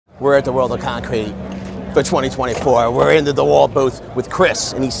we're at the World of Concrete for 2024. We're in the DeWalt booth with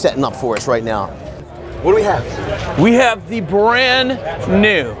Chris, and he's setting up for us right now. What do we have? We have the brand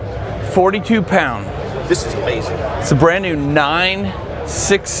new 42 pound. This is amazing. It's a brand new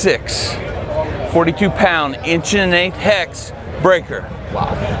 966, 42 pound, 1.1/8" hex breaker.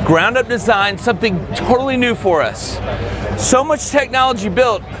 Wow. Ground up design, something totally new for us. So much technology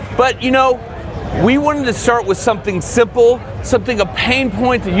built, but you know, we wanted to start with something simple, a pain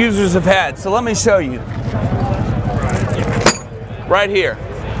point that users have had. So let me show you. Right here.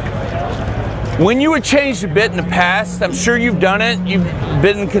 When you would change a bit in the past, I'm sure you've done it, you've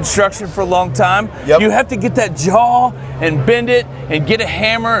been in construction for a long time, you have to get that jaw and bend it and get a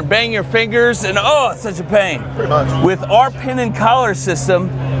hammer and bang your fingers, and oh, it's such a pain. Pretty much. With our pin and collar system,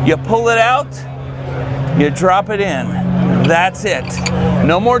 you pull it out, you drop it in. That's it.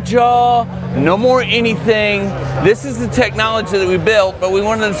 No more jaw, no more anything. This is the technology that we built, but we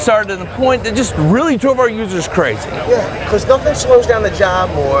wanted to start at a point that just really drove our users crazy. Yeah, because nothing slows down the job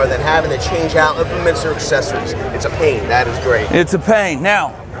more than having to change out implements or accessories. It's a pain. That is great. It's a pain.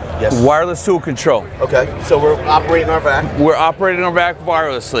 Now, yes. Wireless tool control. Okay, so we're operating our vac. We're operating our vac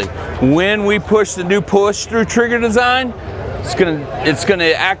wirelessly. When we push the new push-through trigger design, it's gonna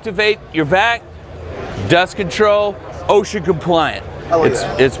activate your vac, dust control, OSHA compliant.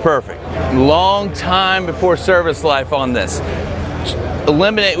 It's perfect. Long time before service life on this.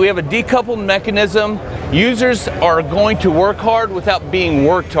 We have a decoupled mechanism. Users are going to work hard without being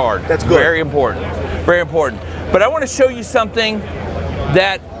worked hard. That's good. Very important. Very important. But I want to show you something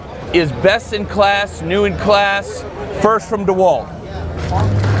that is best in class, new in class, first from DeWalt.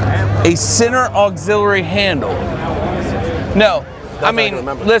 A center auxiliary handle. No. I mean,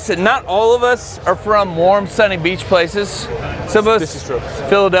 listen, not all of us are from warm, sunny beach places. Some of us,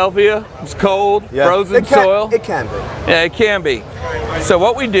 Philadelphia, it's cold, frozen soil. It can be. Yeah, it can be. So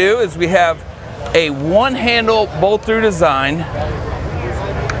what we do is we have a one-handle bolt-through design,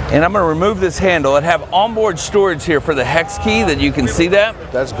 and I'm going to remove this handle and have onboard storage here for the hex key that you can see that.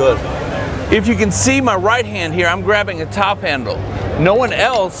 That's good. If you can see my right hand here, I'm grabbing a top handle. No one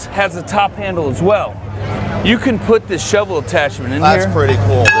else has a top handle as well. You can put this shovel attachment in here. That's pretty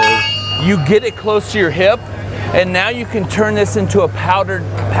cool, dude. You get it close to your hip, and now you can turn this into a powered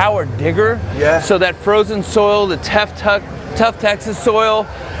digger. Yeah. So that frozen soil, the tough Texas soil,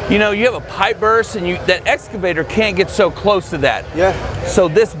 you know, you have a pipe burst, and that excavator can't get so close to that. Yeah. So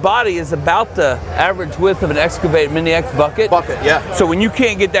this body is about the average width of an mini X bucket. Yeah. So when you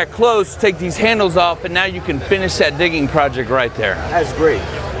can't get that close, take these handles off, and now you can finish that digging project right there. That's great.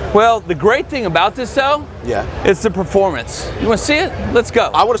 Well, the great thing about this though, is the performance. You want to see it? Let's go.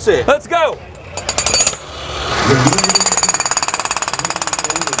 I want to see it. Let's go.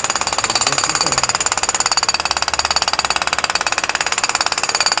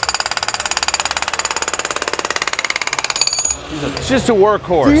 It's just a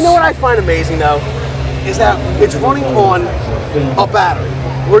workhorse. Do you know what I find amazing though? Is that it's running on a battery.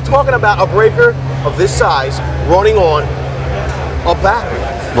 We're talking about a breaker of this size running on a battery.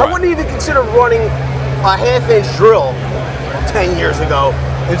 I wouldn't even consider running a half-inch drill 10 years ago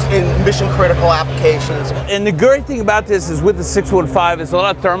in mission-critical applications. And the great thing about this is with the 615, there's a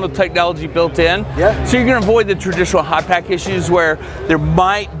lot of thermal technology built in. Yeah. So you're going to avoid the traditional hot pack issues where there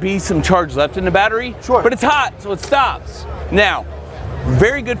might be some charge left in the battery. Sure. But it's hot, so it stops. Now,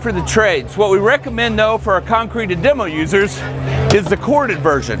 very good for the trades. What we recommend though for our concrete and demo users is the corded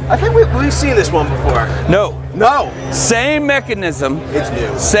version. I think we've seen this one before. No. No. Same mechanism. It's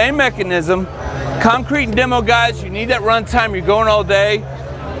new. Same mechanism. Concrete and demo guys, you need that run time, you're going all day.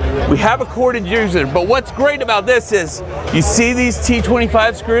 We have a corded user, but what's great about this is, you see these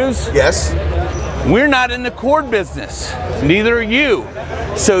T25 screws? Yes. We're not in the cord business. Neither are you.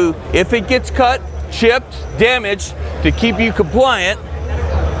 So if it gets cut, chipped, damaged, to keep you compliant,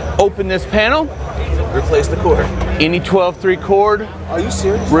 open this panel. Replace the cord. Any 12-3 cord. Are you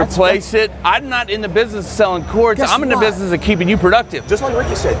serious? Replace it. I'm not in the business of selling cords. I'm in the business of keeping you productive. Just like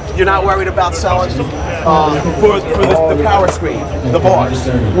Ricky said, you're not worried about selling for the power screen, the bars.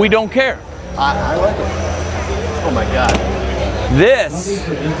 We don't care. I like it. Oh my God. This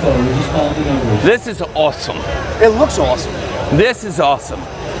is awesome. It looks awesome. This is awesome.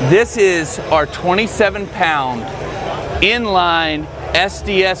 This is our 27-pound inline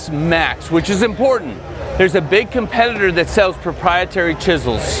SDS MAX, which is important. There's a big competitor that sells proprietary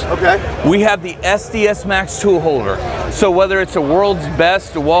chisels. Okay. We have the SDS MAX tool holder. So whether it's a world's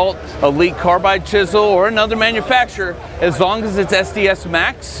best DeWalt Elite Carbide chisel or another manufacturer, as long as it's SDS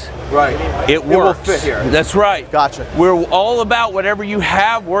MAX, it works. It will fit here. That's right. Gotcha. We're all about whatever you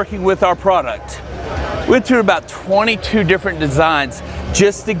have working with our product. We're through about 22 different designs.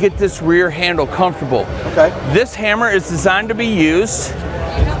 just to get this rear handle comfortable. Okay. This hammer is designed to be used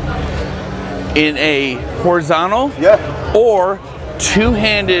in a horizontal or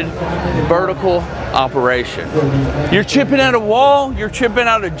two-handed vertical operation. You're chipping out a wall, you're chipping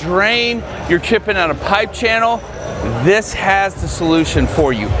out a drain, you're chipping out a pipe channel. This has the solution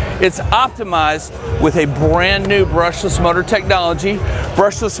for you. It's optimized with a brand new brushless motor technology,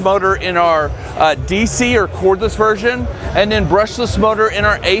 brushless motor in our DC or cordless version, and then brushless motor in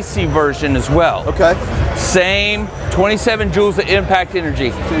our AC version as well. Okay. Same 27 joules of impact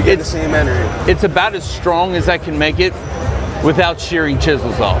energy. So you get the same energy. It's about as strong as I can make it without shearing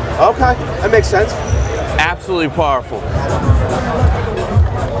chisels off. Okay, that makes sense. Absolutely powerful.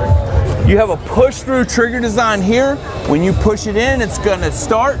 You have a push-through trigger design here. When you push it in, it's gonna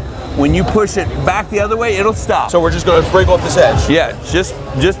start. When you push it back the other way, it'll stop. So we're just gonna break off this edge? Yeah, just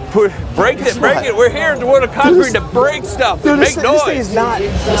push, break it. We're here to wood of concrete to break stuff and make noise.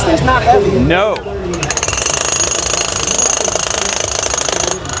 This thing's not heavy. No.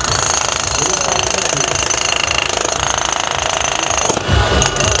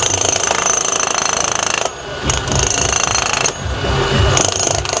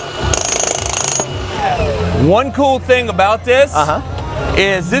 One cool thing about this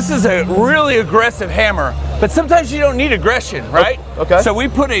is this is a really aggressive hammer, but sometimes you don't need aggression, right? Okay. So we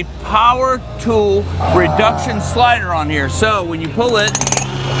put a power tool reduction slider on here. So when you pull it,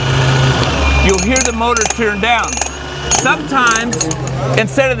 you'll hear the motor turn down. Sometimes,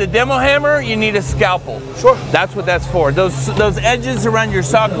 instead of the demo hammer, you need a scalpel. Sure. That's what that's for. Those edges around your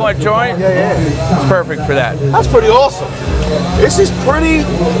saw point joint, it's perfect for that. That's pretty awesome. This is pretty,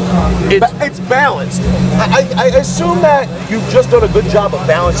 it's balanced. I assume that you've just done a good job of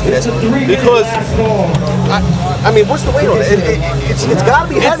balancing this because, I mean, what's the weight on it? It's got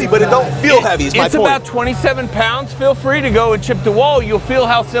to be heavy, but it don't feel heavy, is my point. It's about 27 pounds. Feel free to go and chip the wall. You'll feel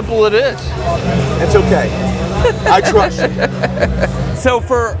how simple it is. It's okay. I trust you. So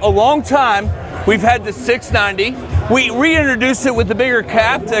for a long time, we've had the 690. We reintroduced it with the bigger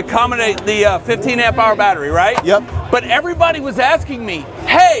cap to accommodate the 15 amp hour battery, right? Yep. But everybody was asking me,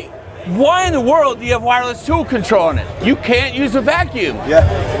 hey, why in the world do you have wireless tool control on it? You can't use a vacuum.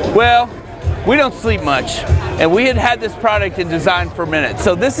 Yeah. Well, we don't sleep much, and we had this product in design for a minute.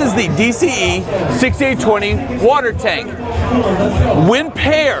 So this is the DCE 6820 water tank. When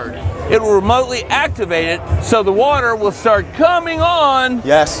paired, it will remotely activate it, so the water will start coming on,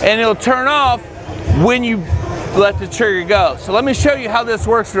 and it'll turn off when you let the trigger go. So let me show you how this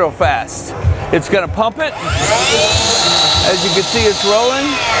works real fast. It's gonna pump it. As you can see, it's rolling.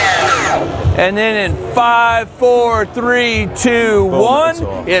 And then in 5, 4, 3, 2,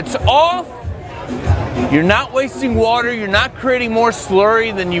 1, it's off. You're not wasting water, you're not creating more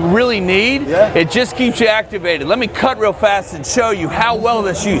slurry than you really need. It just keeps you activated. Let me cut real fast and show you how well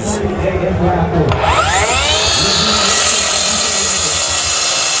this uses.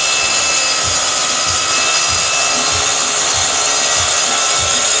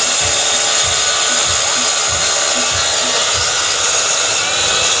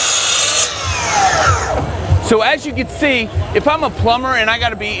 So as you can see, if I'm a plumber and I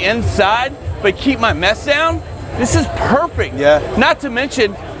gotta be inside, but keep my mess down, this is perfect. Not to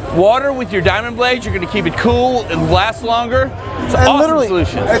mention, water with your diamond blades, you're gonna keep it cool and last longer. It's an awesome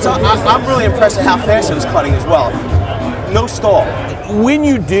solution. I'm really impressed at how fast it was cutting as well. No stall. When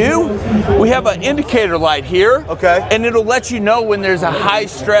you do, we have an indicator light here. Okay. And it'll let you know when there's a high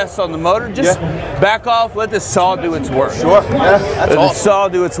stress on the motor. Just back off, let the saw do its work. Sure, yeah, that's awesome. Let the saw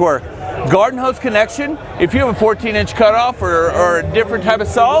do its work. Garden hose connection, if you have a 14-inch cutoff or a different type of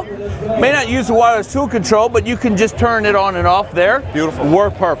saw, may not use the wireless tool control, but you can just turn it on and off there. Beautiful.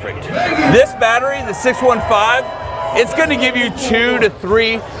 Work perfect. This battery, the 615, it's going to give you 2 to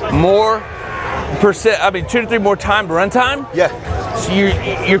 3 more time to run time. So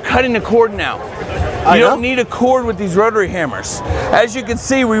you're cutting the cord now. You don't need a cord with these rotary hammers. As you can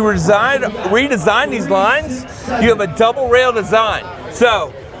see, we redesigned these lines. You have a double rail design.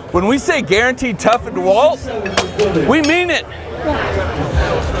 So when we say guaranteed tough at DeWalt, we mean it.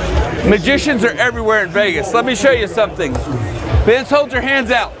 Magicians are everywhere in Vegas. Let me show you something. Vince, hold your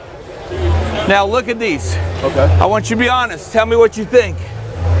hands out. Now look at these. Okay. I want you to be honest. Tell me what you think.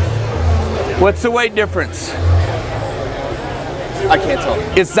 What's the weight difference? I can't tell.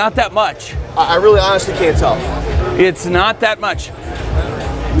 It's not that much. I really honestly can't tell. It's not that much.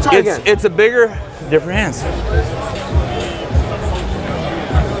 Try again. It's a bigger, different hands.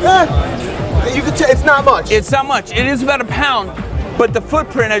 You can tell it's not much. It's not much. It is about a pound, but the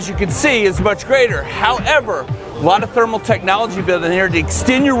footprint, as you can see, is much greater. However, a lot of thermal technology built in here to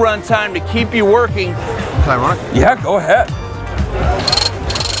extend your run time to keep you working. Can I run it? Yeah, go ahead.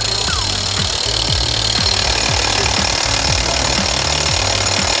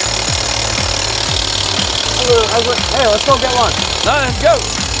 Hey, let's go get lunch. No, let's go.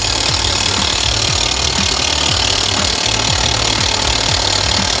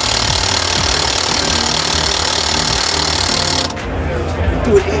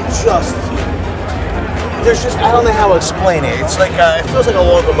 Dude, I don't know how to explain it. It's like, it feels like a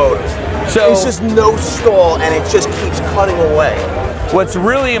locomotive. So it's just no stall, and it just keeps cutting away. What's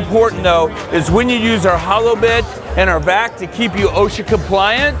really important though is when you use our hollow bit and our vac to keep you OSHA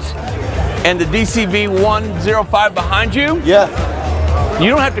compliant, and the DCV 105 behind you, you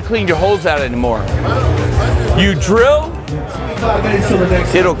don't have to clean your holes out anymore. You drill,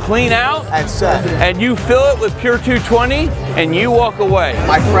 it'll clean out, and set, and you fill it with pure 220, and you walk away.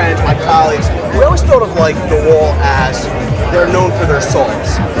 My friends, my colleagues, we always thought of like DeWalt as they're known for their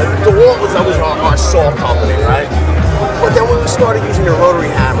salts. DeWalt was always our salt company, right? But then when we started using the rotary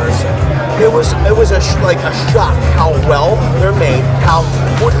hammers, it was a shock how well they're made, how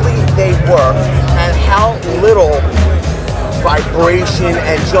quickly they work, and how little vibration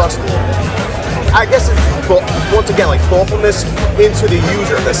and just, I guess it's, once again, like thoughtfulness into the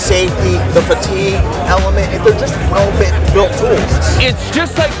user, the safety, the fatigue element. They're just well-built tools. It's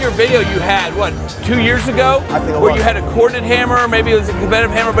just like your video you had, what, 2 years ago? I think it where was. You had a corded hammer, maybe it was a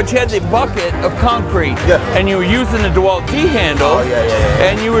competitive hammer, but you had the bucket of concrete. Yeah. And you were using the DeWalt D-handle. Oh, yeah.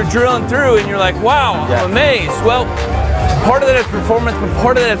 And you were drilling through, and you're like, wow, I'm amazed. Well, part of that is performance, but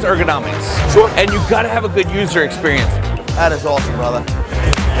part of that is ergonomics. Sure. And you've got to have a good user experience. That is awesome, brother.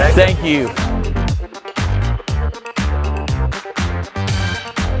 Thank you.